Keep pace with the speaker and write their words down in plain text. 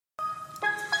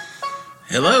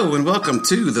Hello and welcome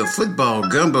to the Football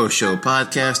Gumbo Show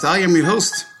podcast. I am your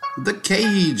host, the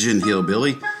Cajun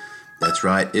Hillbilly. That's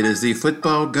right, it is the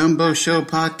Football Gumbo Show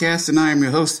podcast, and I am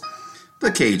your host,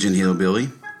 the Cajun Hillbilly,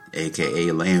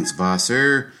 a.k.a. Lance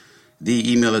Vosser.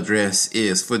 The email address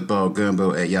is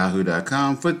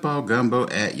footballgumbo@yahoo.com,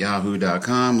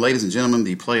 footballgumbo@yahoo.com. Ladies and gentlemen,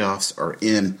 the playoffs are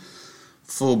in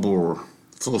full bore,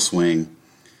 full swing.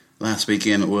 Last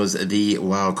weekend was the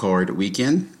wild card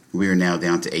weekend. We are now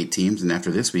down to 8 teams, and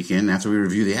after this weekend, after we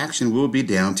review the action, we'll be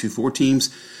down to 4 teams,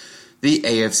 the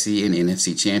AFC and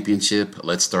NFC Championship.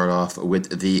 Let's start off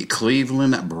with the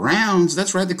Cleveland Browns.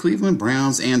 That's right, the Cleveland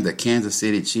Browns and the Kansas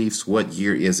City Chiefs. What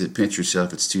year is it? Pinch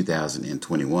yourself, it's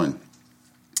 2021.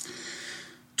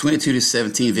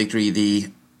 22-17 victory. The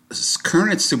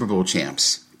current Super Bowl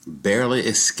champs barely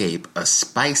escape a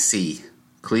spicy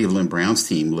Cleveland Browns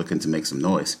team looking to make some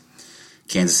noise.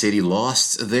 Kansas City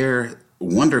lost their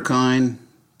wonderkind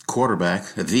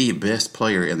quarterback, the best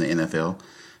player in the NFL,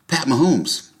 Pat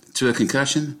Mahomes, to a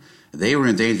concussion. They were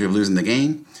in danger of losing the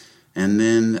game. And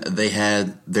then they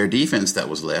had their defense that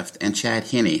was left and Chad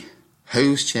Henne.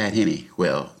 Who's Chad Henne?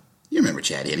 Well, you remember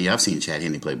Chad Henne. I've seen Chad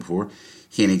Henne play before.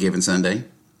 Henne Given Sunday.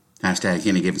 Hashtag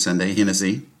Henne Given Sunday.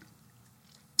 Hennessy.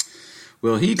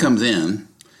 Well, he comes in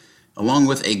along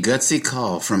with a gutsy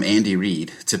call from Andy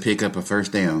Reid to pick up a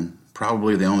first down.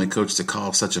 Probably the only coach to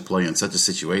call such a play in such a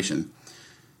situation,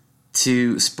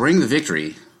 to spring the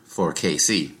victory for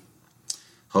KC.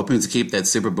 Hoping to keep that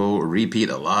Super Bowl repeat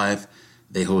alive,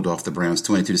 they hold off the Browns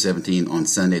 22-17 on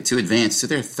Sunday to advance to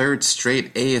their third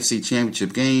straight AFC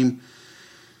Championship game.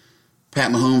 Pat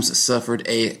Mahomes suffered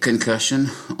a concussion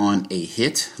on a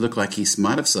hit. Looked like he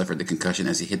might have suffered the concussion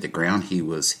as he hit the ground. He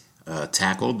was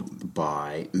tackled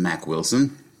by Mack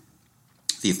Wilson,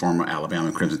 the former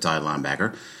Alabama Crimson Tide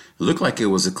linebacker. Looked like it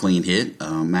was a clean hit.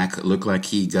 Mack looked like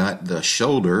he got the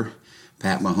shoulder.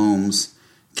 Pat Mahomes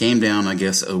came down, I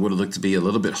guess, would have looked to be a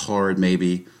little bit hard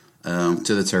maybe to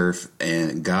the turf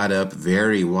and got up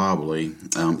very wobbly.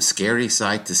 Scary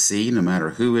sight to see no matter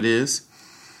who it is.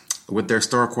 With their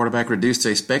star quarterback reduced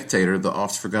to a spectator, the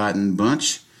oft-forgotten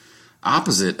bunch,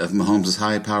 opposite of Mahomes'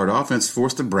 high-powered offense,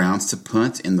 forced the Browns to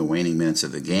punt in the waning minutes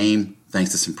of the game,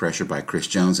 thanks to some pressure by Chris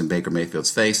Jones in Baker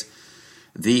Mayfield's face.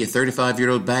 The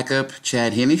 35-year-old backup,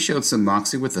 Chad Henne, showed some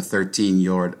moxie with a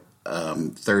 13-yard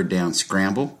third down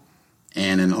scramble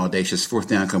and an audacious fourth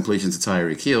down completion to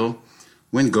Tyreek Hill.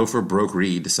 When Gopher broke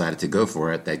Reid decided to go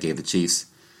for it, that gave the Chiefs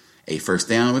a first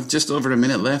down with just over a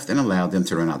minute left and allowed them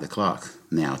to run out the clock.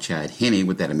 Now, Chad Henne,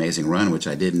 with that amazing run, which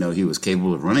I didn't know he was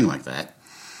capable of running like that,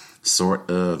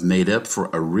 sort of made up for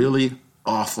a really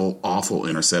awful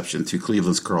interception to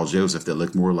Cleveland's Carl Joseph that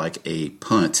looked more like a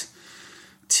punt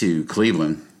to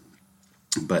Cleveland.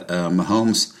 But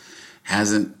Mahomes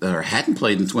hadn't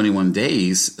played in 21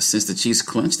 days since the Chiefs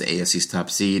clinched the AFC's top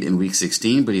seed in Week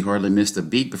 16, but he hardly missed a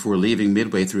beat before leaving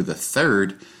midway through the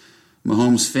third.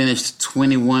 Mahomes finished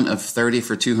 21 of 30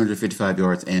 for 255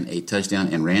 yards and a touchdown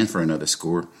and ran for another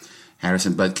score.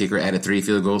 Harrison Butt-Kicker added 3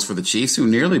 field goals for the Chiefs, who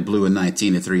nearly blew a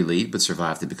 19-3 lead, but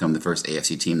survived to become the first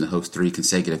AFC team to host 3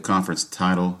 consecutive conference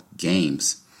title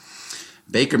games.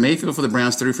 Baker Mayfield for the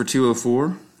Browns threw for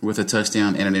 204 with a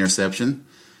touchdown and an interception.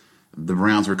 The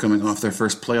Browns were coming off their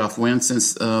first playoff win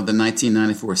since the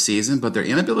 1994 season, but their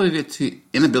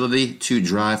inability to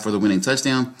drive for the winning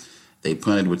touchdown, they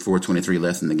punted with 4:23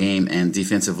 left in the game, and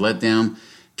defensive letdown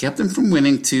kept them from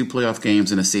winning 2 playoff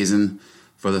games in a season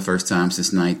for the first time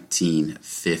since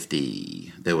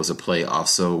 1950. There was a play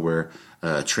also where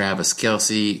Travis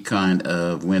Kelce kind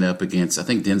of went up against, I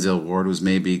think Denzel Ward was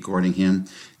maybe guarding him.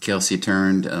 Kelce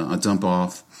turned a dump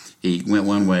off. He went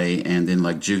one way and then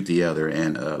juked the other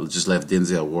and just left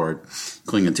Denzel Ward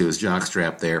clinging to his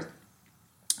jockstrap there.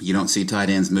 You don't see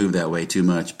tight ends move that way too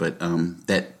much, but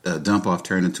that dump off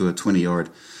turned into a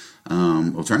 20-yard,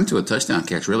 turned into a touchdown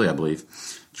catch, really, I believe.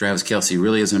 Travis Kelce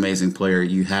really is an amazing player.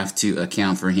 You have to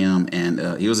account for him,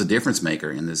 and he was a difference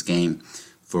maker in this game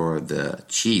for the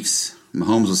Chiefs.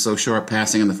 Mahomes was so sharp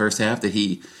passing in the first half that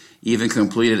he even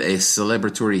completed a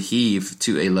celebratory heave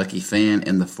to a lucky fan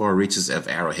in the far reaches of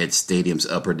Arrowhead Stadium's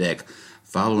upper deck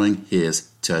following his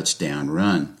touchdown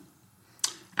run.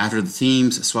 After the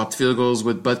teams swapped field goals,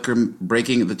 with Butker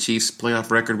breaking the Chiefs' playoff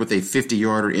record with a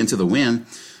 50-yarder into the win,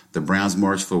 the Browns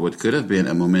marched for what could have been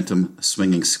a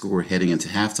momentum-swinging score heading into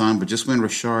halftime, but just when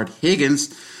Rashard Higgins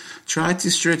tried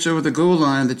to stretch over the goal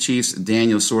line, the Chiefs'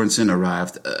 Daniel Sorensen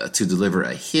arrived to deliver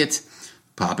a hit,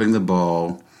 popping the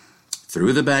ball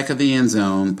through the back of the end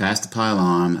zone, past the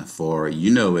pylon for,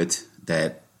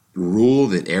 that rule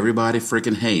that everybody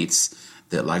freaking hates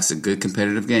that likes a good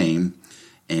competitive game,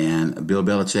 And Bill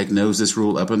Belichick knows this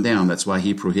rule up and down. That's why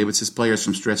he prohibits his players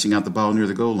from stretching out the ball near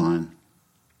the goal line.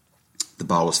 The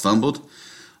ball was fumbled,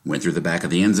 went through the back of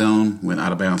the end zone, went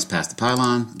out of bounds past the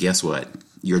pylon. Guess what?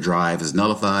 Your drive is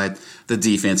nullified. The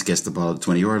defense gets the ball at the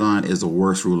 20-yard line. Is the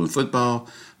worst rule in football.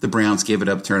 The Browns give it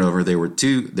up, turnover. They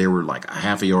were like a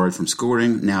half a yard from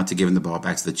scoring. Now to giving the ball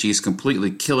back to the Chiefs,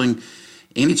 completely killing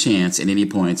any chance and any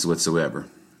points whatsoever.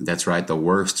 That's right, the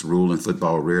worst rule in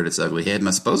football reared its ugly head, and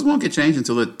I suppose it won't get changed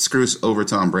until it screws over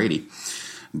Tom Brady.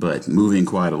 But moving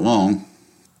quite along,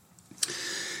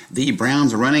 the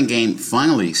Browns' running game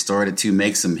finally started to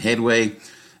make some headway.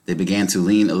 They began to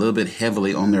lean a little bit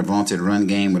heavily on their vaunted run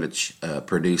game, which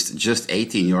produced just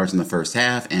 18 yards in the first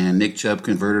half, and Nick Chubb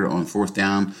converted on fourth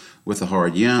down with a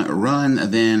hard run.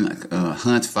 Then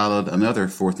Hunt followed another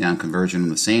fourth down conversion on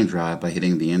the same drive by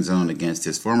hitting the end zone against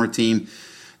his former team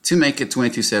to make it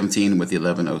 22-17 with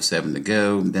 11:07 to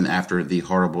go. Then after the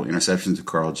horrible interception to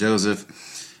Carl Joseph,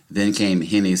 then came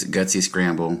Henne's gutsy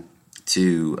scramble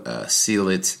to seal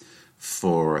it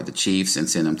for the Chiefs and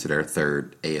send them to their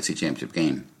third AFC Championship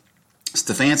game.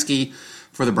 Stefanski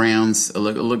for the Browns.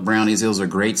 Look, Brownies, it was a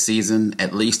great season.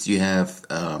 At least you have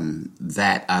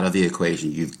that out of the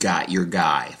equation. You've got your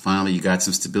guy. Finally, you got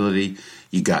some stability.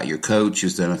 You got your coach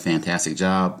who's done a fantastic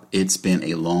job. It's been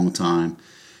a long time.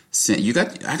 You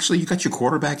got your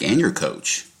quarterback and your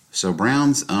coach. So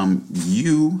Browns,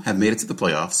 you have made it to the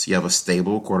playoffs. You have a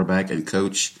stable quarterback and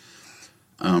coach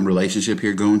relationship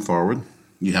here going forward.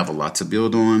 You have a lot to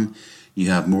build on. You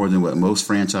have more than what most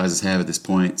franchises have at this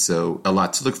point. So a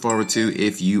lot to look forward to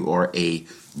if you are a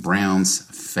Browns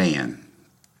fan.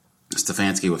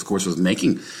 Stefanski, of course, was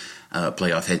making a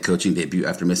playoff head coaching debut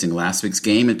after missing last week's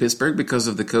game in Pittsburgh because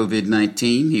of the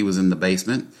COVID-19. He was in the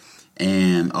basement.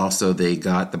 And also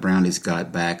the Brownies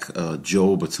got back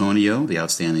Joel Bitonio, the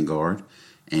outstanding guard,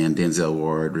 and Denzel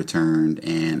Ward returned,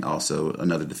 and also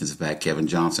another defensive back, Kevin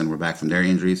Johnson, were back from their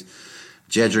injuries.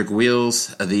 Jedrick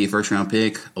Wills, the first-round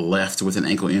pick, left with an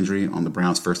ankle injury on the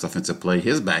Browns' first offensive play.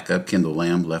 His backup, Kendall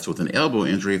Lamb, left with an elbow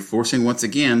injury, forcing once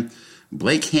again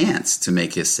Blake Hance to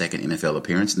make his second NFL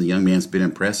appearance. And the young man's been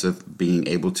impressive, being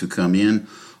able to come in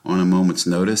on a moment's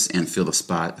notice and fill a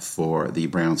spot for the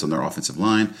Browns on their offensive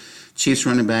line. Chiefs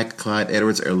running back Clyde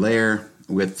Edwards-Helaire,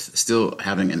 with still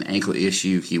having an ankle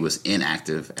issue. He was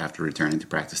inactive after returning to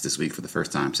practice this week for the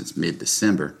first time since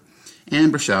mid-December.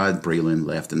 And Brashad Breeland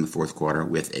left in the fourth quarter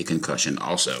with a concussion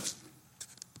also.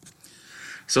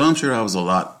 So I'm sure I was a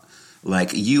lot like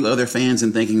you other fans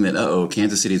in thinking that,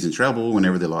 Kansas City's in trouble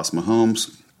whenever they lost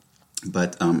Mahomes.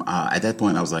 But at that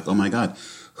point, I was like, oh my God,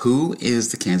 who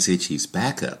is the Kansas City Chiefs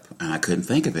backup? And I couldn't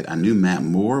think of it. I knew Matt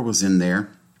Moore was in there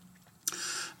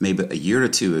maybe a year or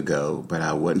two ago, but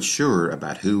I wasn't sure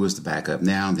about who was the backup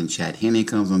now. And then Chad Henne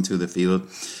comes onto the field.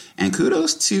 And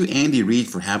kudos to Andy Reid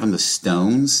for having the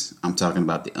stones, I'm talking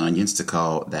about the Onions, to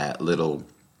call that little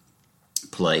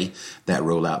play, that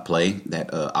rollout play,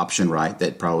 that option right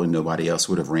that probably nobody else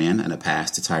would have ran, and a pass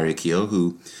to Tyreek Hill,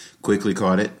 who quickly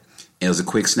caught it. It was a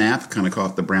quick snap, kind of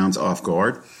caught the Browns off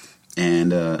guard.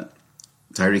 And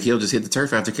Tyreek Hill just hit the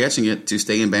turf after catching it to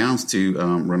stay in bounds to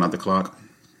run out the clock.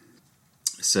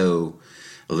 So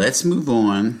let's move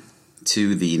on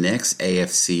to the next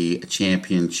AFC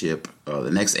championship,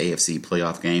 the next AFC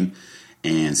playoff game.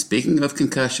 And speaking of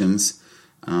concussions,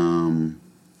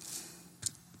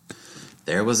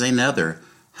 there was another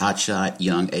hotshot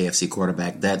young AFC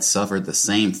quarterback that suffered the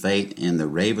same fate in the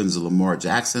Ravens' Lamar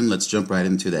Jackson. Let's jump right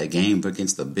into that game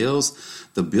against the Bills.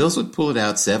 The Bills would pull it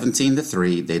out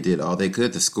 17-3. They did all they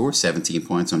could to score 17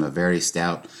 points on a very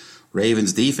stout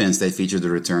Ravens defense. They featured the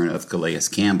return of Calais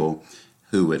Campbell,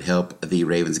 who would help the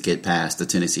Ravens get past the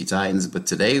Tennessee Titans. But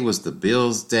today was the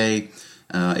Bills' day.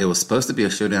 It was supposed to be a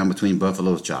showdown between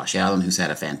Buffalo's Josh Allen, who's had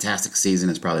a fantastic season,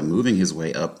 is probably moving his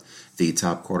way up the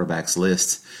top quarterbacks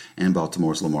list, and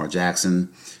Baltimore's Lamar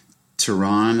Jackson.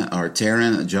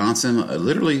 Taron Johnson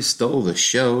literally stole the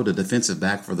show, the defensive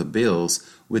back for the Bills,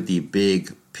 with the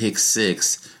big pick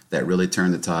six that really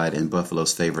turned the tide in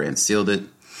Buffalo's favor and sealed it.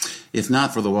 If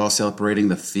not for the wall separating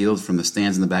the field from the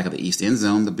stands in the back of the east end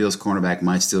zone, the Bills cornerback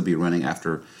might still be running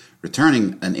after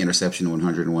returning an interception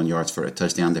 101 yards for a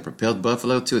touchdown that propelled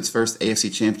Buffalo to its first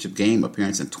AFC Championship game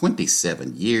appearance in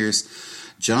 27 years.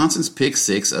 Johnson's pick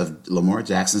six of Lamar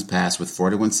Jackson's pass with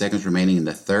 41 seconds remaining in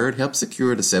the third helped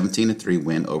secure the 17-3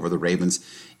 win over the Ravens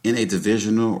in a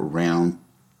divisional round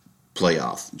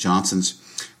playoff. Johnson's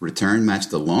return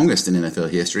matched the longest in NFL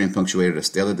history and punctuated a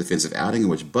stellar defensive outing in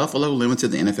which Buffalo limited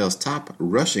the NFL's top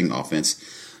rushing offense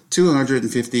to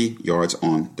 150 yards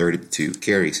on 32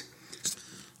 carries.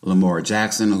 Lamar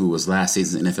Jackson, who was last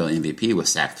season's NFL MVP,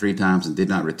 was sacked 3 times and did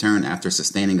not return after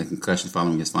sustaining a concussion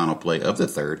following his final play of the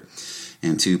third.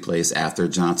 And 2 plays after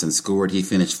Johnson scored, he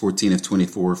finished 14 of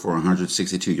 24 for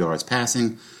 162 yards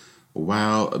passing,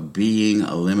 while being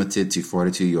limited to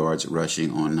 42 yards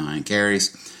rushing on 9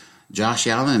 carries. Josh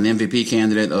Allen, an MVP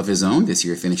candidate of his own this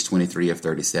year, finished 23 of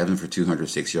 37 for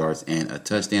 206 yards and a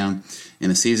touchdown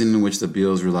in a season in which the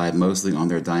Bills relied mostly on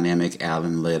their dynamic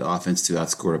Allen-led offense to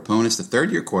outscore opponents. The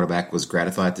third-year quarterback was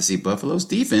gratified to see Buffalo's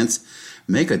defense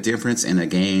make a difference in a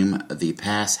game. The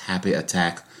pass-happy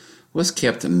attack was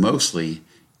kept mostly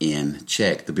in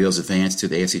check. The Bills advanced to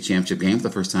the AFC Championship game for the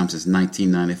first time since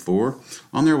 1994,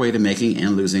 on their way to making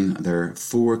and losing their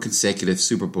 4 consecutive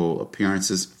Super Bowl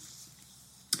appearances.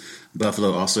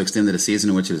 Buffalo also extended a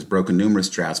season in which it has broken numerous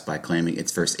droughts by claiming its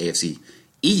first AFC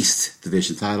East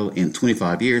division title in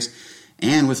 25 years,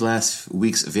 and with last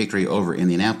week's victory over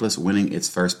Indianapolis, winning its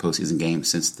first postseason game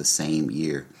since the same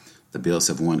year. The Bills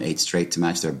have won 8 straight to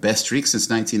match their best streak since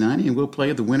 1990 and will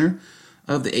play the winner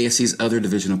of the AFC's other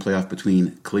divisional playoff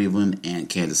between Cleveland and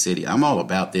Kansas City. I'm all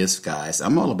about this, guys.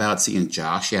 I'm all about seeing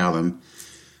Josh Allen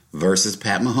versus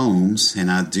Pat Mahomes,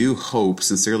 and I do hope,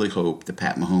 sincerely hope, that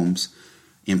Pat Mahomes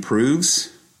improves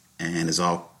and is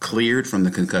all cleared from the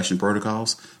concussion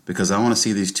protocols, because I want to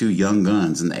see these 2 young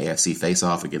guns in the AFC face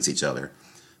off against each other.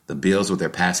 The Bills with their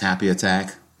pass-happy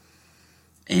attack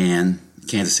and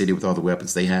Kansas City with all the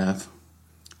weapons they have.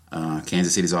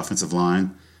 Kansas City's offensive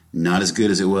line, not as good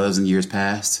as it was in years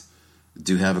past.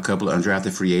 Do have a couple of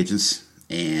undrafted free agents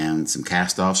and some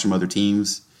cast-offs from other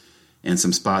teams in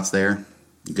some spots there.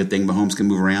 Good thing Mahomes can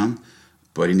move around,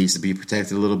 but he needs to be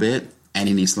protected a little bit. And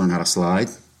he needs to learn how to slide,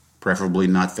 preferably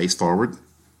not face forward.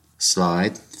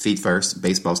 Slide, feet first,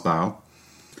 baseball style.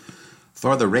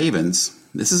 For the Ravens,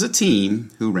 this is a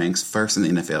team who ranks first in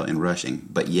the NFL in rushing,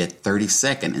 but yet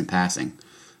 32nd in passing.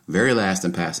 Very last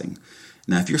in passing.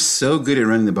 Now, if you're so good at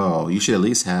running the ball, you should at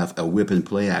least have a whip and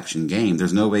play action game.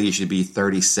 There's no way you should be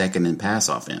 32nd in pass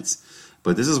offense.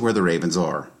 But this is where the Ravens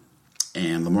are.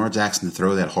 And Lamar Jackson to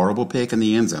throw that horrible pick in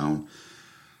the end zone,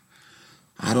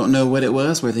 I don't know what it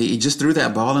was, where he just threw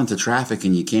that ball into traffic,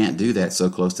 and you can't do that so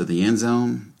close to the end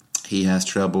zone. He has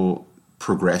trouble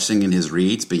progressing in his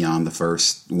reads beyond the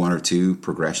first 1 or 2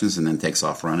 progressions and then takes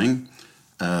off running.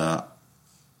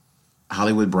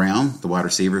 Hollywood Brown, the wide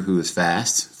receiver who is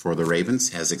fast for the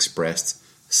Ravens, has expressed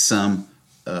some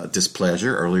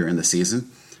displeasure earlier in the season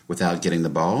without getting the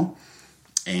ball.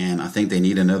 And I think they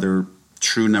need another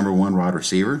true number 1 wide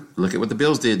receiver. Look at what the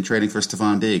Bills did in trading for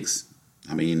Stephon Diggs.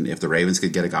 I mean, if the Ravens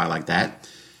could get a guy like that,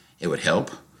 it would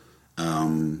help.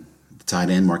 The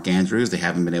tight end, Mark Andrews, they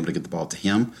haven't been able to get the ball to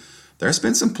him. There's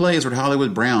been some plays where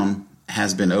Hollywood Brown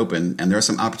has been open, and there's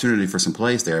some opportunity for some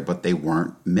plays there, but they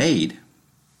weren't made.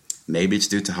 Maybe it's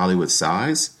due to Hollywood's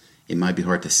size. It might be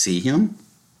hard to see him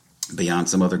beyond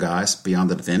some other guys, beyond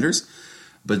the defenders.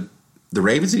 But the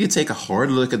Ravens need to take a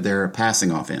hard look at their passing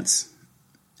offense,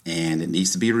 and it needs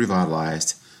to be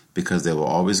revitalized, because they will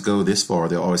always go this far.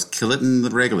 They'll always kill it in the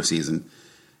regular season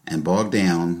and bog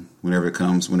down whenever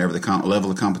the level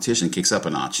of competition kicks up a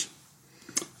notch.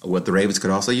 What the Ravens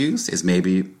could also use is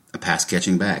maybe a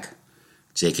pass-catching back.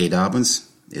 J.K.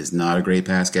 Dobbins is not a great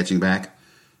pass-catching back.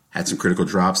 Had some critical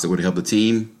drops that would help the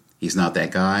team. He's not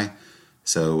that guy.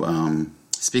 So,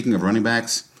 speaking of running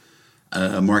backs,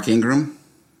 Mark Ingram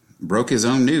broke his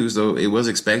own news, though it was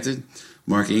expected.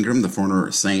 Mark Ingram, the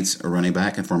former Saints running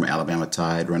back and former Alabama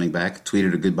Tide running back,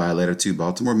 tweeted a goodbye letter to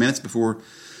Baltimore minutes before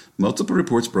multiple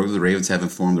reports broke that the Ravens have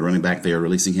informed the running back they are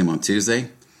releasing him on Tuesday.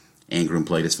 Ingram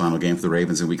played his final game for the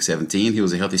Ravens in Week 17. He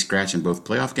was a healthy scratch in both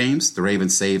playoff games. The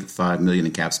Ravens saved $5 million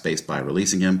in cap space by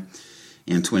releasing him.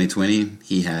 In 2020,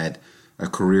 he had a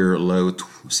career-low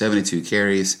 72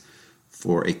 carries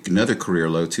for another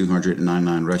career-low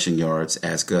 299 rushing yards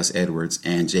as Gus Edwards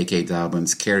and J.K.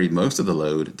 Dobbins carried most of the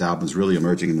load. Dobbins really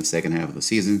emerging in the second half of the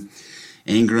season.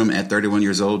 Ingram, at 31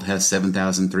 years old, has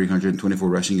 7,324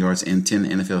 rushing yards in 10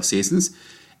 NFL seasons,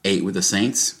 8 with the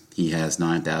Saints. He has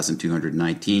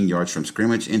 9,219 yards from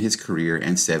scrimmage in his career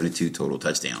and 72 total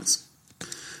touchdowns.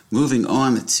 Moving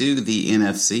on to the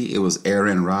NFC, it was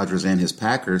Aaron Rodgers and his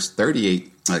Packers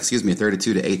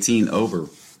 32-18 over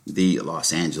the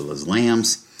Los Angeles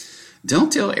Lambs.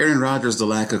 Don't tell Aaron Rodgers the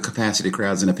lack of capacity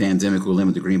crowds in a pandemic will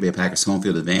limit the Green Bay Packers' home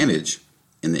field advantage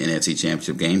in the NFC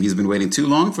Championship game. He's been waiting too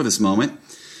long for this moment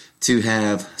to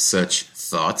have such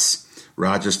thoughts.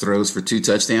 Rodgers throws for 2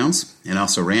 touchdowns and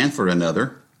also ran for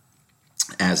another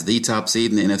as the top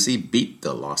seed in the NFC beat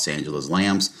the Los Angeles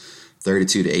Lambs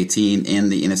 32-18 in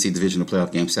the NFC Divisional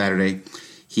Playoff game Saturday.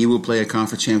 He will play a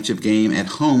conference championship game at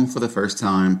home for the first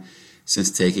time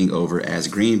since taking over as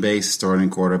Green Bay's starting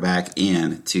quarterback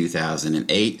in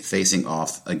 2008, facing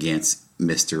off against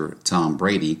Mr. Tom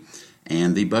Brady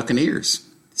and the Buccaneers.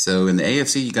 So in the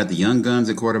AFC, you got the young guns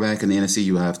at quarterback. In the NFC,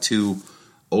 you have two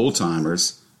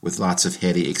old-timers with lots of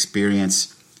heady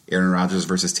experience. Aaron Rodgers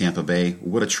versus Tampa Bay.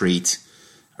 What a treat.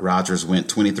 Rodgers went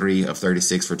 23 of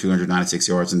 36 for 296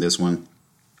 yards in this one.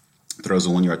 Throws a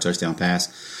 1-yard touchdown pass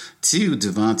to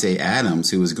Devontae Adams,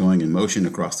 who was going in motion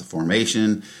across the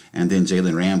formation. And then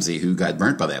Jalen Ramsey, who got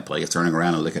burnt by that play, is turning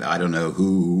around and looking at I don't know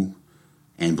who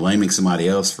and blaming somebody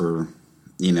else for,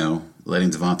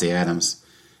 letting Devontae Adams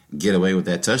get away with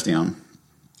that touchdown.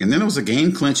 And then it was a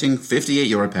game-clinching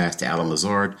 58-yard pass to Allen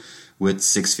Lazard with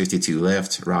 6:52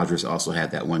 left. Rodgers also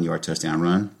had that 1-yard touchdown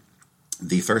run.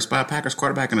 The first by a Packers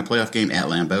quarterback in a playoff game at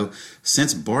Lambeau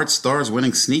since Bart Starr's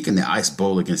winning sneak in the Ice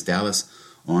Bowl against Dallas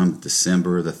on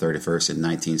December the 31st in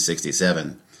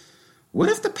 1967. What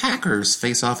if the Packers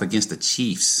face off against the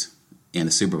Chiefs in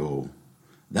the Super Bowl?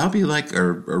 That would be like a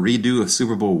redo of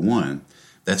Super Bowl I.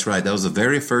 That's right, that was the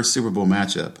very first Super Bowl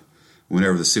matchup.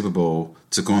 Whenever the Super Bowl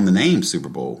took on the name Super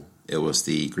Bowl, it was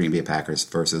the Green Bay Packers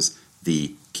versus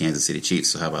the Kansas City Chiefs.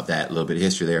 So how about that? A little bit of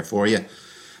history there for you.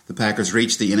 The Packers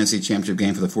reached the NFC Championship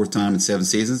game for the fourth time in 7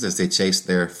 seasons as they chased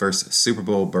their first Super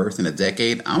Bowl berth in a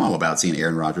decade. I'm all about seeing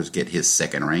Aaron Rodgers get his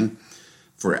second ring.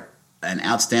 For an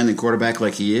outstanding quarterback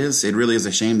like he is, it really is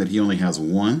a shame that he only has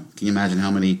one. Can you imagine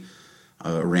how many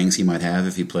rings he might have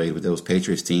if he played with those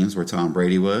Patriots teams where Tom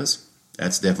Brady was?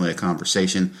 That's definitely a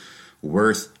conversation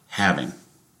worth having.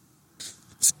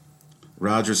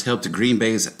 Rodgers helped Green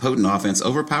Bay's potent offense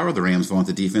overpower the Rams'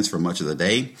 vaunted defense for much of the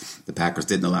day. The Packers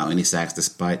didn't allow any sacks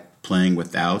despite playing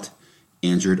without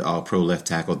injured All-Pro left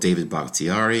tackle David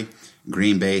Bakhtiari.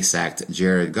 Green Bay sacked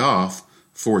Jared Goff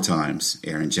 4 times.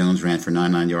 Aaron Jones ran for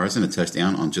 99 yards and a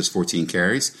touchdown on just 14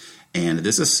 carries. And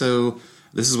this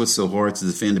is what's so hard to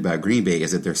defend about Green Bay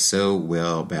is that they're so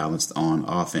well balanced on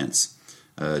offense.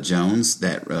 Jones,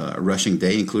 that rushing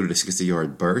day included a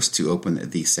 60-yard burst to open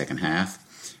the second half.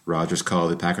 Rodgers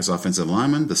called the Packers offensive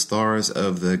linemen the stars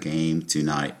of the game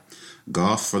tonight.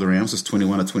 Goff for the Rams was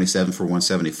 21 of 27 for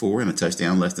 174 and a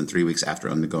touchdown less than 3 weeks after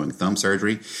undergoing thumb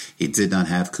surgery. He did not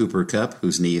have Cooper Kupp,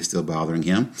 whose knee is still bothering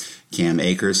him. Cam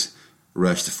Akers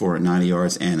rushed for 90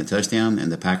 yards and a touchdown,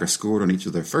 and the Packers scored on each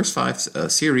of their first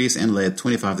 5 series and led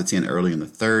 25-10 early in the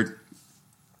third.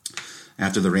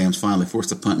 After the Rams finally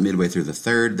forced a punt midway through the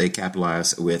third, they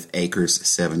capitalized with Akers'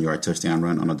 7-yard touchdown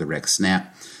run on a direct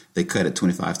snap. They cut it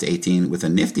 25-18 with a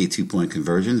nifty 2-point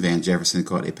conversion. Van Jefferson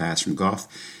caught a pass from Goff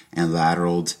and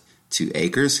lateraled to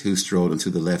Akers, who strolled into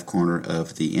the left corner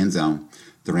of the end zone.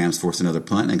 The Rams forced another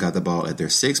punt and got the ball at their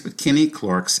 6, but Kenny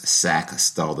Clark's sack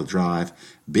stalled the drive.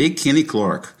 Big Kenny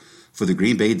Clark for the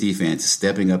Green Bay defense,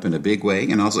 stepping up in a big way.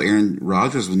 And also Aaron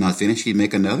Rodgers was not finished. He'd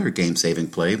make another game-saving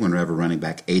play whenever running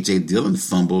back A.J. Dillon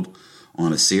fumbled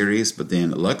on a series, but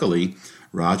then luckily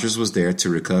Rodgers was there to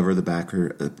recover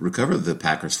the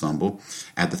Packers fumble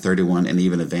at the 31 and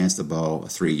even advance the ball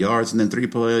 3 yards. And then 3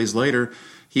 plays later,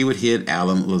 he would hit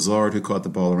Allen Lazard, who caught the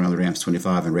ball around the Rams'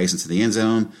 25 and raced into the end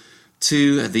zone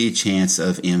to the chance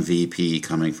of MVP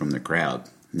coming from the crowd.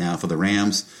 Now for the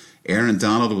Rams, Aaron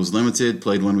Donald was limited,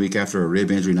 played 1 week after a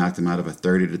rib injury knocked him out of a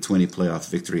 30-20 playoff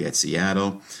victory at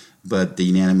Seattle. But the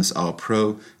unanimous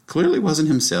All-Pro clearly wasn't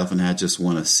himself and had just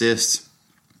 1 assist.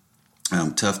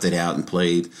 Toughed it out and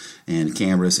played, and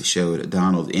cameras showed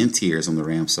Donald in tears on the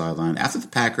Rams sideline after the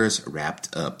Packers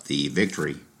wrapped up the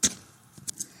victory.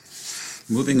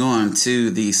 Moving on to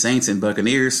the Saints and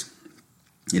Buccaneers,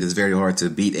 it is very hard to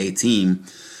beat a team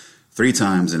 3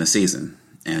 times in a season,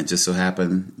 and it just so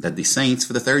happened that the Saints,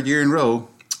 for the 3rd year in a row,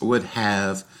 would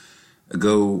have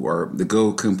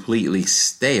go completely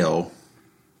stale.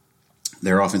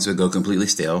 Their offense would go completely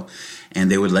stale,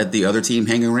 and they would let the other team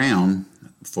hang around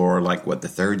for the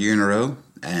 3rd year in a row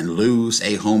and lose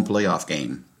a home playoff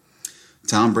game.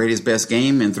 Tom Brady's best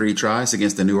game in 3 tries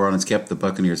against the New Orleans kept the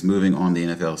Buccaneers moving on the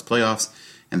NFL's playoffs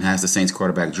and has the Saints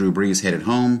quarterback Drew Brees headed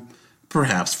home,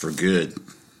 perhaps for good.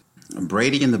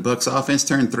 Brady and the Bucs offense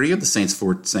turned 3 of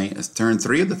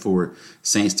the 4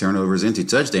 Saints turnovers into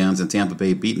touchdowns, and Tampa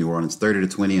Bay beat New Orleans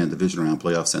 30-20 in a division round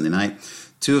playoff Sunday night.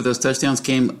 2 of those touchdowns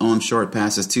came on short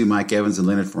passes to Mike Evans and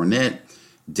Leonard Fournette.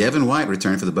 Devin White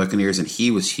returned for the Buccaneers, and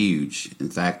he was huge. In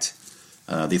fact,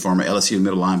 the former LSU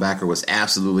middle linebacker was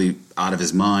absolutely out of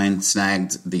his mind,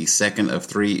 snagged the 2nd of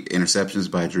 3 interceptions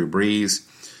by Drew Brees,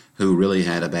 who really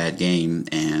had a bad game,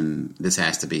 and this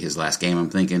has to be his last game, I'm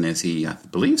thinking, as he, I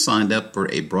believe, signed up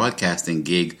for a broadcasting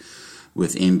gig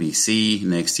with NBC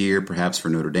next year, perhaps for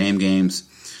Notre Dame games.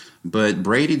 But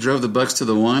Brady drove the Bucs to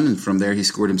the one, and from there he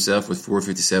scored himself with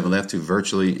 4:57 left to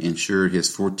virtually ensure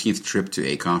his 14th trip to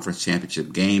a conference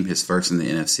championship game, his first in the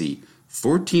NFC.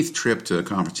 14th trip to a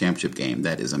conference championship game.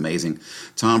 That is amazing.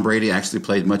 Tom Brady actually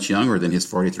played much younger than his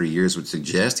 43 years would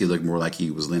suggest. He looked more like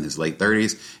he was in his late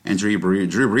 30s, and Drew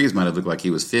Brees might have looked like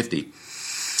he was 50.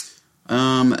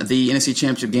 The NFC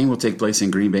Championship game will take place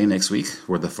in Green Bay next week,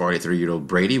 where the 43-year-old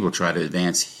Brady will try to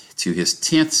advance to his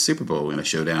 10th Super Bowl in a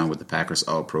showdown with the Packers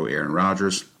All-Pro Aaron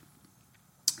Rodgers.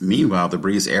 Meanwhile, the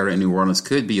Brees era in New Orleans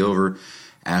could be over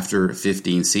after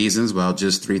 15 seasons, while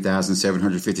just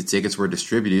 3,750 tickets were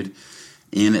distributed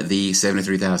in the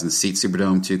 73,000-seat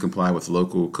Superdome to comply with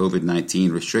local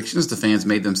COVID-19 restrictions. The fans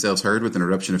made themselves heard with an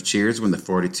eruption of cheers when the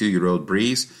 42-year-old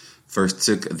Brees first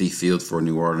took the field for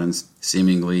New Orleans,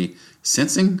 seemingly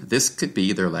sensing this could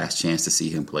be their last chance to see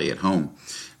him play at home.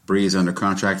 Brees, under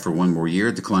contract for one more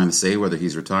year, declined to say whether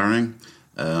he's retiring.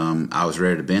 I was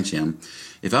ready to bench him.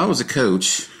 If I was a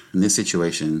coach in this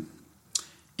situation,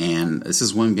 and this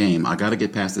is one game, I got to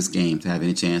get past this game to have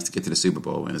any chance to get to the Super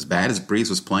Bowl. And as bad as Brees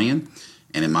was playing,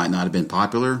 and it might not have been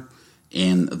popular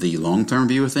in the long-term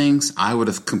view of things, I would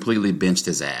have completely benched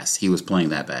his ass. He was playing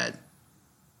that bad.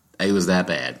 He was that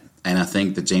bad. And I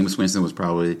think that Jameis Winston was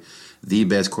probably the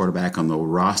best quarterback on the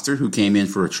roster, who came in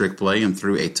for a trick play and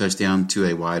threw a touchdown to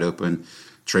a wide-open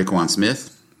Traquan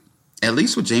Smith. At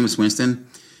least with Jameis Winston,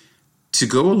 to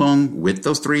go along with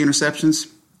those 3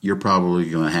 interceptions, you're probably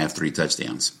going to have 3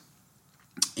 touchdowns.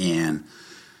 And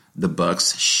the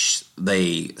Bucs,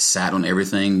 they sat on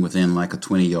everything within like a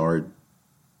 20-yard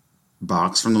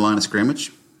box from the line of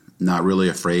scrimmage, not really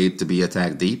afraid to be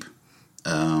attacked deep.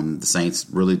 The Saints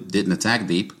really didn't attack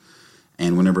deep.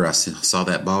 And whenever I saw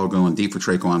that ball going deep for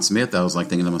Traquan Smith, I was like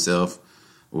thinking to myself,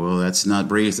 well, that's not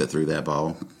Brees that threw that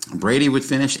ball. Brady would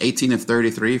finish 18 of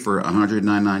 33 for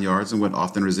 199 yards in what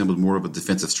often resembled more of a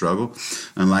defensive struggle.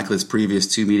 Unlike his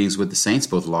previous 2 meetings with the Saints,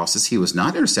 both losses, he was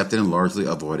not intercepted and largely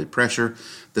avoided pressure.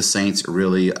 The Saints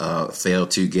really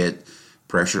failed to get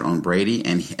pressure on Brady,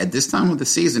 and at this time of the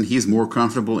season, he's more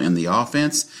comfortable in the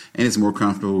offense and is more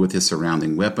comfortable with his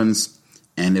surrounding weapons.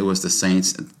 And it was the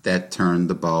Saints that turned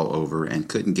the ball over and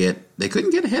couldn't get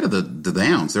ahead of the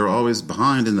downs. They were always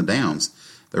behind in the downs.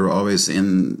 They were always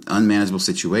in unmanageable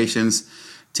situations.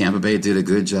 Tampa Bay did a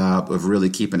good job of really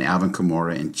keeping Alvin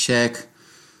Kamara in check.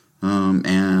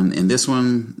 And in this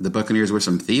one, the Buccaneers were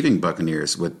some thieving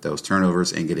Buccaneers with those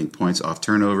turnovers and getting points off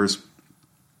turnovers.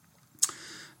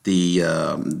 The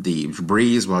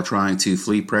Brees, while trying to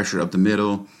flee pressure up the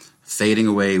middle, fading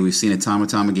away. We've seen it time and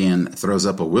time again, throws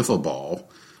up a wiffle ball,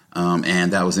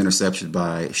 and that was intercepted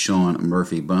by Sean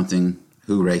Murphy-Bunting,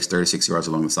 who raced 36 yards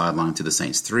along the sideline to the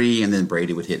Saints 3, and then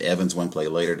Brady would hit Evans one play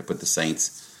later to put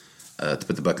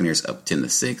the Buccaneers up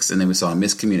 10-6, and then we saw a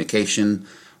miscommunication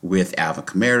with Alvin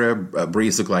Kamara.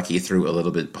 Brees looked like he threw a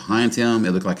little bit behind him.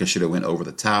 It looked like it should have went over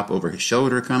the top, over his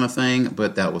shoulder kind of thing,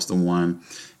 but that was the one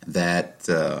that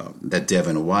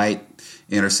Devin White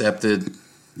intercepted.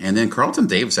 And then Carlton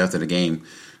Davis, after the game,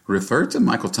 referred to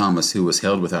Michael Thomas, who was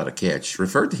held without a catch,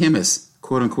 referred to him as,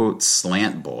 quote-unquote,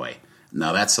 slant boy.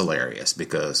 Now, that's hilarious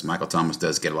because Michael Thomas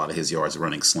does get a lot of his yards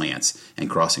running slants and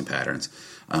crossing patterns.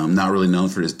 Not really known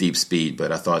for his deep speed,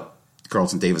 but I thought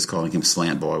Carlton Davis calling him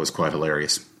slant boy was quite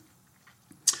hilarious.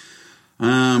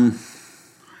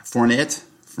 Fournette,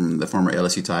 from the former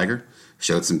LSU Tiger,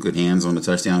 showed some good hands on the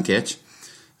touchdown catch.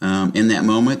 In that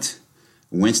moment,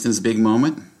 Winston's big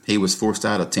moment, he was forced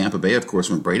out of Tampa Bay, of course,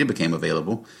 when Brady became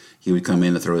available. He would come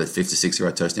in to throw that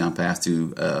 56-yard touchdown pass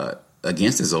to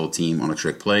against his old team on a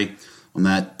trick play. On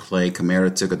that play,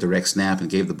 Kamara took a direct snap and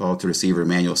gave the ball to receiver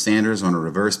Emmanuel Sanders on a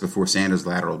reverse before Sanders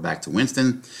lateraled back to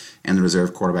Winston, and the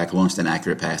reserve quarterback launched an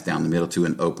accurate pass down the middle to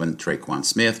an open Traquan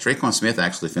Smith. Traquan Smith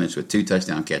actually finished with 2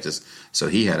 touchdown catches, so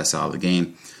he had a solid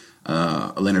game.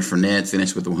 Leonard Fournette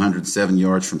finished with 107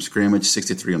 yards from scrimmage,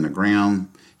 63 on the ground.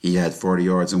 He had 40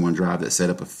 yards in one drive that set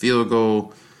up a field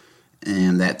goal,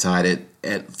 and that tied it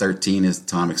at 13 as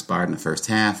time expired in the first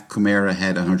half. Kamara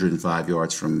had 105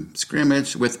 yards from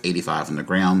scrimmage with 85 on the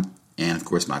ground, and of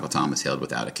course Michael Thomas held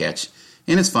without a catch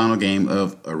in his final game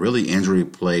of a really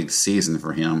injury-plagued season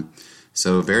for him.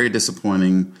 So very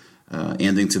disappointing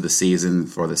ending to the season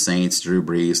for the Saints. Drew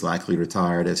Brees likely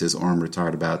retired as his arm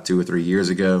retired about 2 or 3 years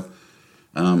ago.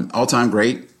 All-time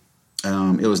great.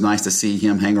 It was nice to see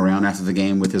him hang around after the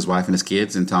game with his wife and his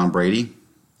kids and Tom Brady,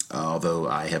 although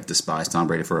I have despised Tom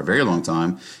Brady for a very long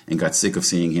time and got sick of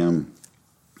seeing him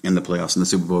in the playoffs in the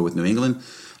Super Bowl with New England.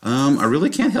 I really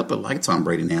can't help but like Tom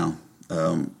Brady now.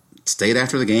 Stayed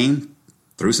after the game,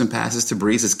 threw some passes to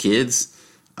Brees' kids.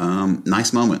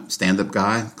 Nice moment. Stand-up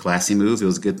guy, classy move. It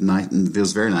was good. It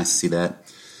was very nice to see that.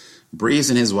 Brees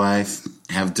and his wife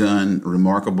have done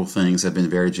remarkable things, have been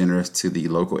very generous to the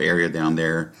local area down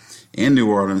there in New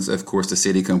Orleans. Of course, the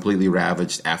city completely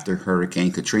ravaged after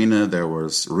Hurricane Katrina. There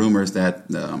was rumors that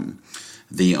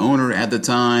the owner at the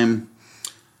time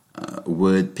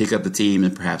would pick up the team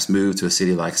and perhaps move to a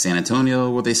city like San Antonio,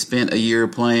 where they spent a year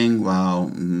playing while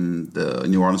the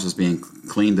New Orleans was being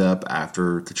cleaned up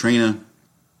after Katrina.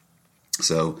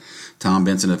 So Tom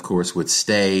Benson, of course, would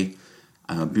stay.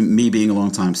 Me being a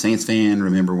longtime Saints fan,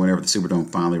 remember whenever the Superdome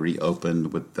finally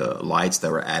reopened with the lights that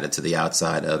were added to the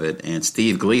outside of it, and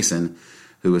Steve Gleason,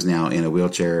 who is now in a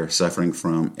wheelchair suffering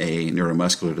from a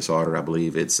neuromuscular disorder, I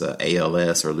believe it's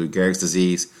ALS or Lou Gehrig's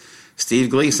disease. Steve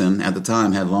Gleason at the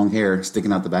time had long hair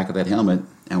sticking out the back of that helmet,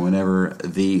 and whenever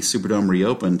the Superdome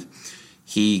reopened,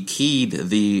 he keyed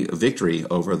the victory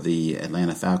over the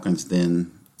Atlanta Falcons,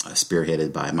 then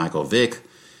spearheaded by Michael Vick.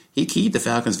 He keyed the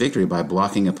Falcons' victory by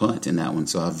blocking a punt in that one.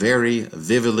 So I very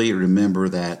vividly remember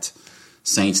that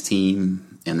Saints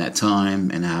team and that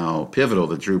time and how pivotal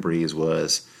the Drew Brees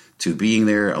was to being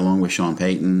there along with Sean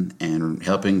Payton and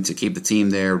helping to keep the team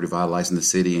there, revitalizing the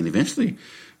city, and eventually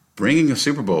bringing a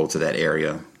Super Bowl to that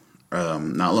area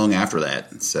not long after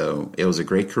that. So it was a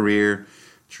great career.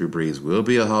 Drew Brees will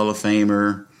be a Hall of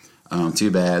Famer.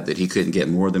 Too bad that he couldn't get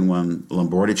more than one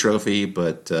Lombardi trophy,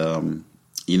 but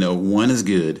one is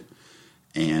good.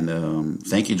 And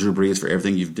thank you, Drew Brees, for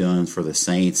everything you've done for the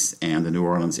Saints and the New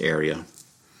Orleans area.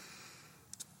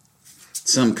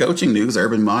 Some coaching news.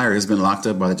 Urban Meyer has been locked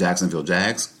up by the Jacksonville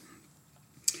Jags.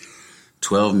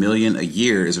 $12 million a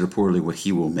year is reportedly what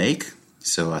he will make.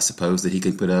 So I suppose that he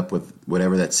can put up with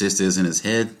whatever that cyst is in his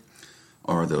head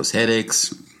or those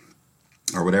headaches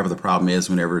or whatever the problem is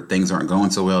whenever things aren't going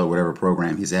so well or whatever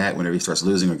program he's at, whenever he starts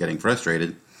losing or getting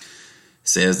frustrated.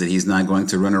 Says that he's not going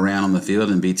to run around on the field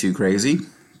and be too crazy.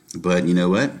 But you know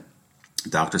what?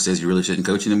 Doctor says you really shouldn't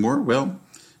coach anymore. Well,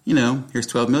 here's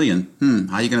 $12 million.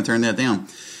 How are you going to turn that down?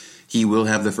 He will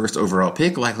have the first overall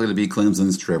pick, likely to be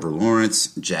Clemson's Trevor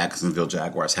Lawrence. Jacksonville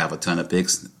Jaguars have a ton of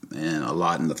picks and a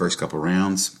lot in the first couple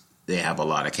rounds. They have a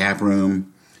lot of cap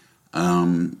room.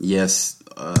 Yes,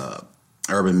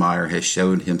 Urban Meyer has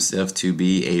showed himself to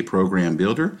be a program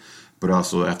builder, but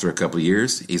also after a couple of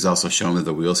years, he's also shown that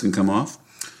the wheels can come off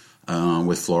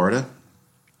with Florida.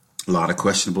 A lot of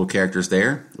questionable characters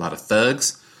there, a lot of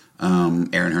thugs.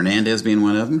 Aaron Hernandez being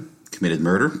one of them, committed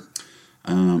murder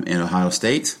in Ohio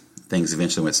State. Things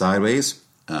eventually went sideways,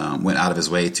 went out of his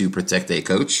way to protect a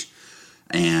coach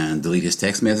and delete his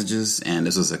text messages. And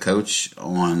this was a coach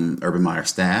on Urban Meyer's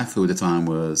staff who at the time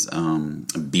was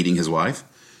beating his wife.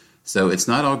 So it's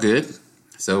not all good.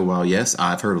 So while, yes,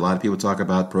 I've heard a lot of people talk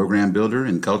about program builder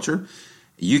and culture,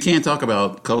 you can't talk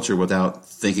about culture without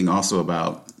thinking also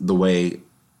about the way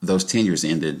those tenures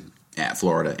ended at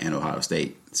Florida and Ohio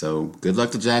State. So good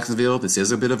luck to Jacksonville. This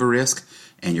is a bit of a risk,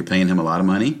 and you're paying him a lot of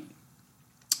money.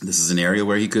 This is an area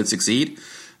where he could succeed.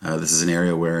 This is an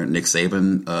area where Nick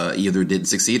Saban either didn't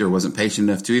succeed or wasn't patient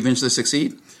enough to eventually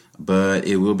succeed. But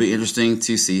it will be interesting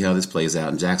to see how this plays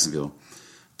out in Jacksonville.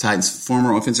 Titans'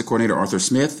 former offensive coordinator Arthur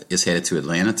Smith is headed to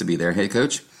Atlanta to be their head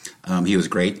coach. He was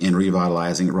great in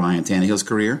revitalizing Ryan Tannehill's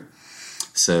career.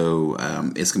 So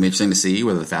it's going to be interesting to see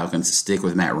whether the Falcons stick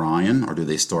with Matt Ryan or do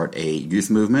they start a youth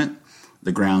movement.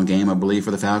 The ground game, I believe,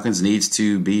 for the Falcons needs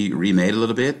to be remade a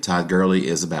little bit. Todd Gurley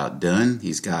is about done.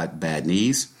 He's got bad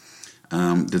knees.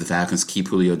 Do the Falcons keep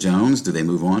Julio Jones? Do they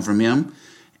move on from him?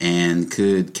 And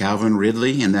could Calvin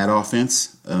Ridley in that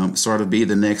offense sort of be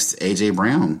the next A.J.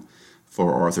 Brown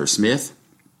for Arthur Smith?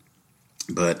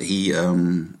 But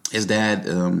his dad,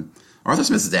 Arthur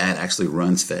Smith's dad actually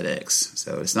runs FedEx.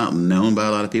 So it's not known by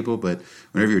a lot of people, but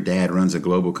whenever your dad runs a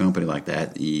global company like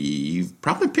that, you've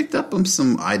probably picked up on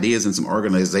some ideas and some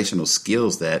organizational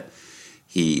skills that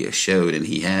he showed. And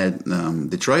he had,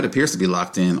 Detroit appears to be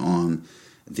locked in on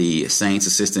the Saints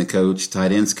assistant coach,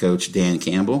 tight ends coach, Dan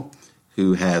Campbell,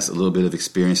 who has a little bit of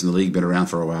experience in the league, been around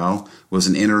for a while, was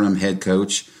an interim head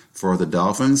coach for the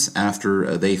Dolphins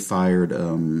after they fired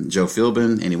Joe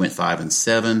Philbin, and he went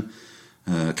 5-7.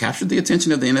 Captured the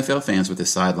attention of the NFL fans with his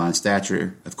sideline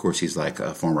stature. Of course, he's like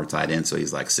a former tight end, so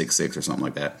he's like 6'6" or something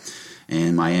like that.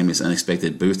 And Miami's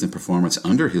unexpected boost in performance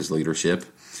under his leadership,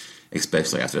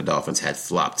 especially after the Dolphins had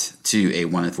flopped to a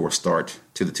 1-4 start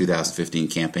to the 2015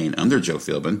 campaign under Joe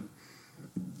Philbin.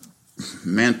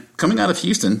 Man, coming out of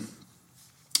Houston,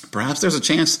 perhaps there's a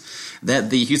chance that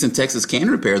the Houston Texans can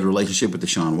repair the relationship with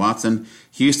Deshaun Watson.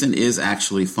 Houston is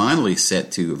actually finally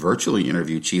set to virtually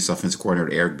interview Chiefs offensive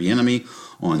coordinator Eric Bieniemy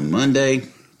on Monday,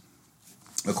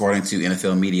 according to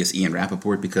NFL Media's Ian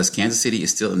Rappaport. Because Kansas City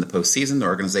is still in the postseason, the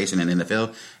organization and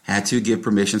NFL had to give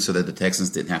permission so that the Texans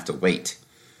didn't have to wait.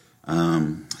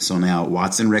 So now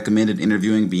Watson recommended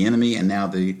interviewing Bieniemy,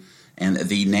 and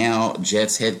the now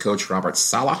Jets head coach Robert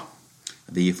Saleh,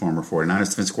 the former 49ers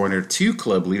defense coordinator, to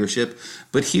club leadership.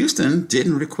 But Houston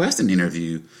didn't request an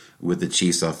interview with the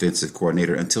Chiefs offensive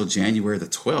coordinator until January the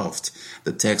 12th.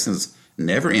 The Texans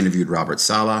never interviewed Robert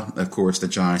Saleh. Of course, the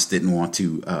Jets didn't want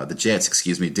to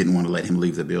let him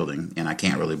leave the building, and I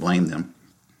can't really blame them.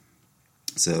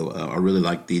 So I really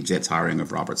like the Jets hiring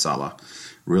of Robert Saleh.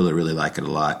 Really, really like it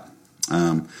a lot.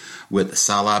 With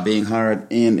Saleh being hired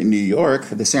in New York,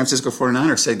 the San Francisco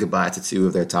 49ers said goodbye to two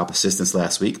of their top assistants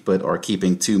last week, but are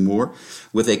keeping two more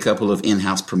with a couple of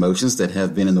in-house promotions that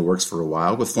have been in the works for a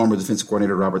while, with former defensive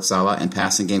coordinator Robert Saleh and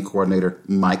passing game coordinator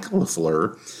Mike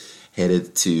LaFleur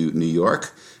headed to New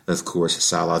York. Of course,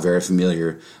 Saleh very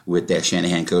familiar with that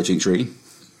Shanahan coaching tree.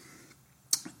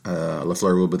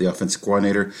 LaFleur will be the offensive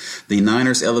coordinator. The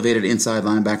Niners elevated inside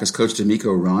linebackers coach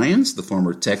DeMeco Ryans, the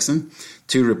former Texan,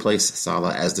 to replace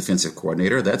Saleh as defensive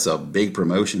coordinator. That's a big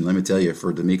promotion, let me tell you,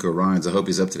 for DeMeco Ryans. I hope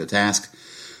he's up to the task.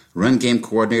 Run game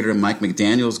coordinator Mike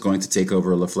McDaniel is going to take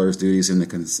over LaFleur's duties in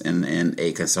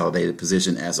a consolidated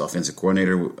position as offensive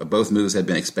coordinator. Both moves had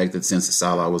been expected since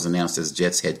Saleh was announced as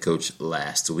Jets head coach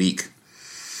last week.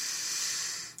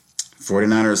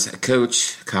 49ers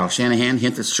coach Kyle Shanahan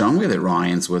hinted strongly that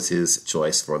Ryans was his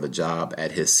choice for the job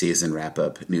at his season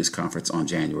wrap-up news conference on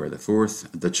January the 4th.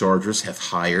 The Chargers have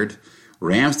hired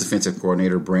Rams defensive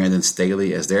coordinator Brandon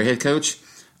Staley as their head coach.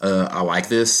 I like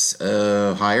this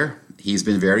hire. He's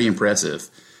been very impressive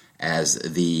as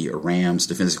the Rams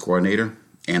defensive coordinator,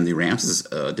 and the Rams'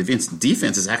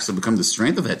 defense has actually become the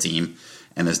strength of that team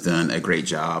and has done a great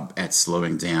job at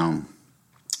slowing down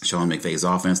Sean McVay's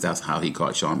offense. That's how he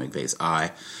caught Sean McVay's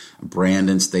eye.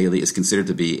 Brandon Staley is considered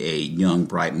to be a young,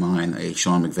 bright mind, a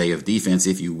Sean McVay of defense,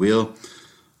 if you will.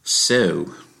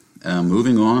 So,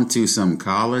 moving on to some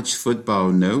college football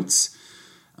notes.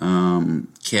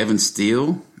 Kevin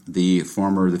Steele, the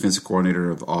former defensive coordinator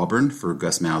of Auburn for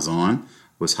Gus Malzahn,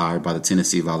 was hired by the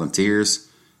Tennessee Volunteers,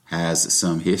 has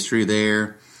some history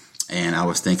there. And I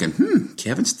was thinking,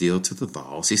 Kevin Steele to the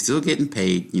Vols. He's still getting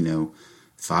paid,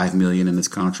 $5 million in his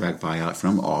contract buyout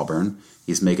from Auburn.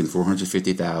 He's making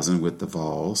 $450,000 with the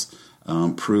Vols.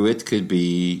 Pruitt could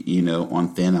be,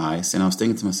 on thin ice. And I was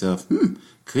thinking to myself,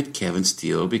 could Kevin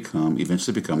Steele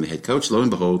eventually become the head coach? Lo and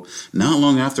behold, not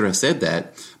long after I said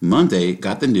that, Monday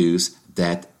got the news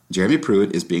that Jeremy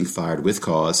Pruitt is being fired with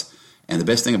cause. And the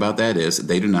best thing about that is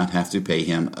they do not have to pay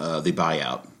him the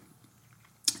buyout.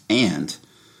 And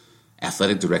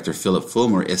athletic director Philip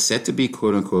Fulmer is set to be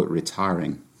quote-unquote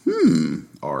retiring.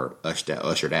 Or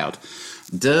ushered out.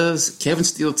 Does Kevin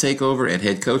Steele take over at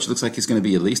head coach? Looks like he's going to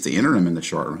be at least the interim in the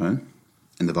short run,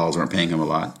 and the Vols aren't paying him a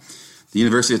lot. The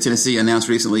University of Tennessee announced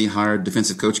recently hired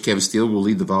defensive coach Kevin Steele will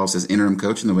lead the Vols as interim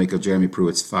coach in the wake of Jeremy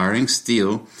Pruitt's firing.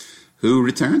 Steele, who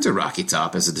returned to Rocky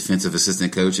Top as a defensive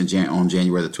assistant coach on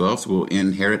January the 12th, will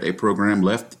inherit a program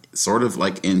left sort of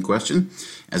like in question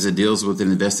as it deals with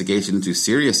an investigation into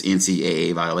serious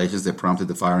NCAA violations that prompted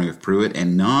the firing of Pruitt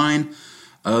and 9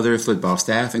 other football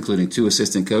staff, including 2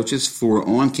 assistant coaches, 4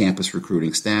 on-campus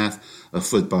recruiting staff, a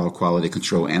football quality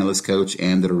control analyst coach,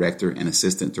 and the director and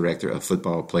assistant director of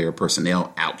football player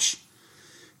personnel. Ouch.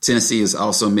 Tennessee is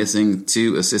also missing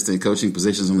 2 assistant coaching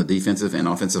positions on the defensive and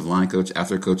offensive line coach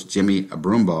after coach Jimmy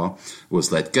Brumbaugh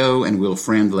was let go and Will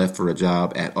Friend left for a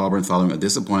job at Auburn following a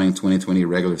disappointing 2020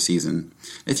 regular season.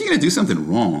 If you're going to do something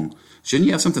wrong, shouldn't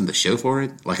you have something to show for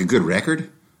it? Like a good record?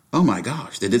 Oh my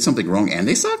gosh, they did something wrong and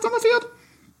they sucked on the field?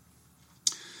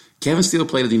 Kevin Steele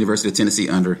played at the University of Tennessee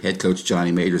under head coach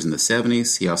Johnny Majors in the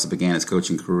 70s. He also began his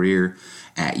coaching career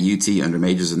at UT under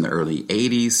Majors in the early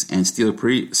 80s. And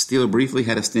Steele briefly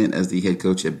had a stint as the head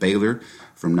coach at Baylor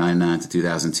from 1999 to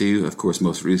 2002. Of course,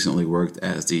 most recently worked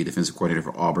as the defensive coordinator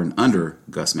for Auburn under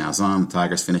Gus Malzahn. The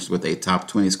Tigers finished with a top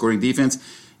 20 scoring defense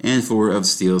in 4 of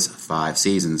Steele's 5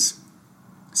 seasons.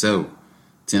 So,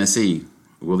 Tennessee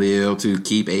will be able to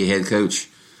keep a head coach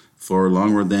for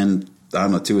longer than,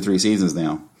 2 or 3 seasons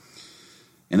now.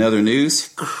 In other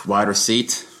news, wide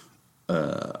receiver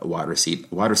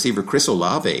Chris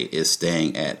Olave is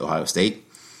staying at Ohio State,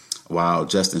 while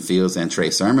Justin Fields and Trey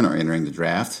Sermon are entering the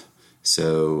draft.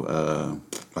 So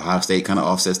Ohio State kind of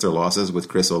offsets their losses with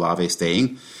Chris Olave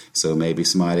staying. So maybe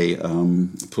somebody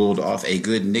pulled off a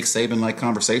good Nick Saban-like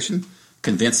conversation,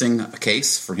 convincing a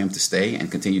case for him to stay and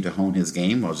continue to hone his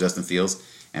game, while Justin Fields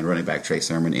and running back Trey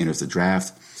Sermon enters the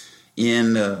draft.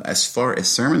 As far as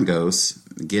Sermon goes,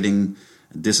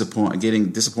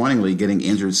 disappointingly getting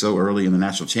injured so early in the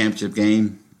national championship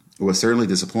game was certainly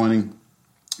disappointing,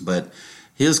 but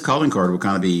his calling card will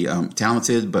kind of be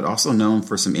talented, but also known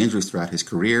for some injuries throughout his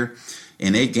career.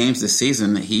 In 8 games this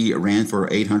season, he ran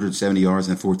for 870 yards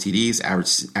and 4 TDs,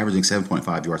 averaging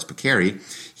 7.5 yards per carry.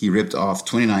 He ripped off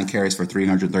 29 carries for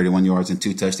 331 yards and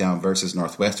 2 touchdowns versus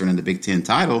Northwestern in the Big Ten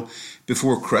title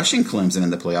before crushing Clemson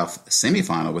in the playoff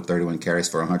semifinal with 31 carries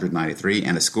for 193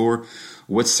 and a score.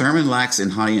 What Sermon lacks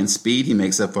in high-end speed, he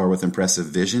makes up for with impressive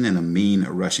vision and a mean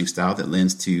rushing style that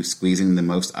lends to squeezing the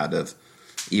most out of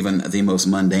even the most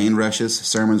mundane rushes.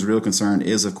 Sermon's real concern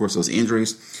is, of course, those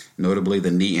injuries, notably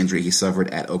the knee injury he suffered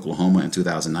at Oklahoma in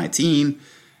 2019,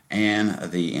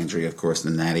 and the injury, of course,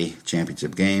 in the Natty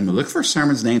Championship game. Look for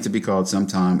Sermon's name to be called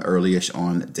sometime early-ish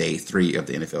on day 3 of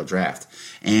the NFL Draft.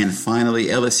 And finally,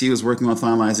 LSU is working on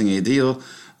finalizing a deal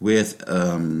with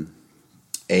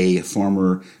a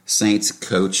former Saints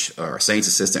coach or Saints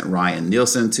assistant, Ryan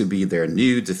Nielsen, to be their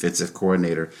new defensive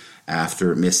coordinator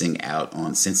after missing out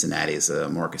on Cincinnati's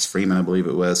Marcus Freeman, I believe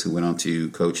it was, who went on to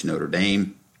coach Notre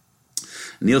Dame.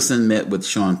 Nielsen met with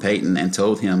Sean Payton and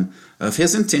told him of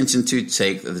his intention to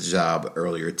take the job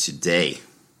earlier today.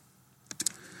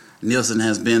 Nielsen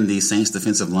has been the Saints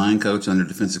defensive line coach under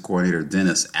defensive coordinator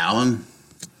Dennis Allen.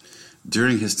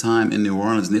 During his time in New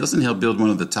Orleans, Nielsen helped build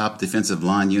one of the top defensive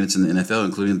line units in the NFL,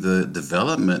 including the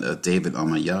development of David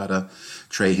Omayada,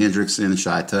 Trey Hendrickson,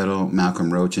 Shai Tuttle,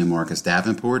 Malcolm Roach, and Marcus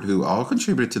Davenport, who all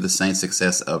contributed to the Saints'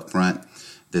 success up front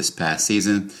this past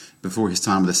season. Before his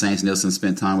time with the Saints, Nielsen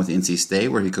spent time with NC State,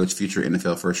 where he coached future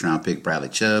NFL first-round pick Bradley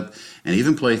Chubb, and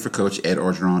even played for Coach Ed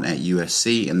Orgeron at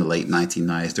USC in the late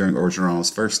 1990s. During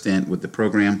Orgeron's first stint with the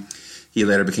program, he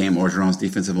later became Orgeron's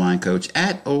defensive line coach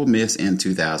at Ole Miss in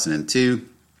 2002.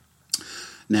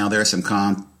 Now, there's some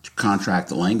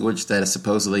contract language that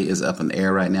supposedly is up in the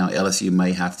air right now. LSU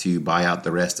may have to buy out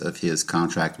the rest of his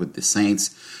contract with the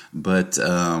Saints, but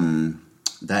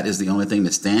that is the only thing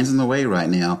that stands in the way right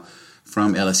now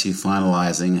from LSU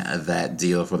finalizing that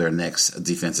deal for their next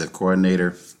defensive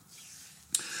coordinator.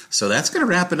 So that's going to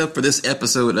wrap it up for this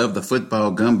episode of the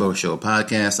Football Gumbo Show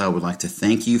podcast. I would like to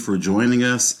thank you for joining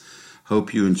us.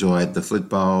 Hope you enjoyed the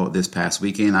football this past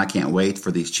weekend. I can't wait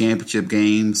for these championship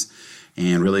games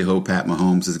and really hope Pat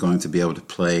Mahomes is going to be able to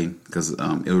play, because it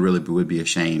really would be a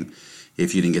shame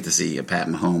if you didn't get to see Pat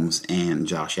Mahomes and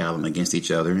Josh Allen against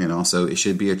each other. And also, it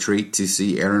should be a treat to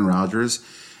see Aaron Rodgers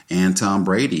and Tom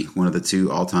Brady, one of the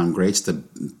 2 all-time greats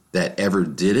that ever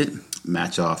did it,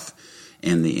 match off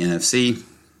in the NFC.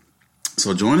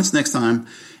 So join us next time,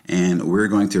 and we're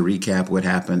going to recap what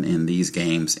happened in these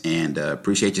games. And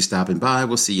appreciate you stopping by.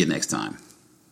 We'll see you next time.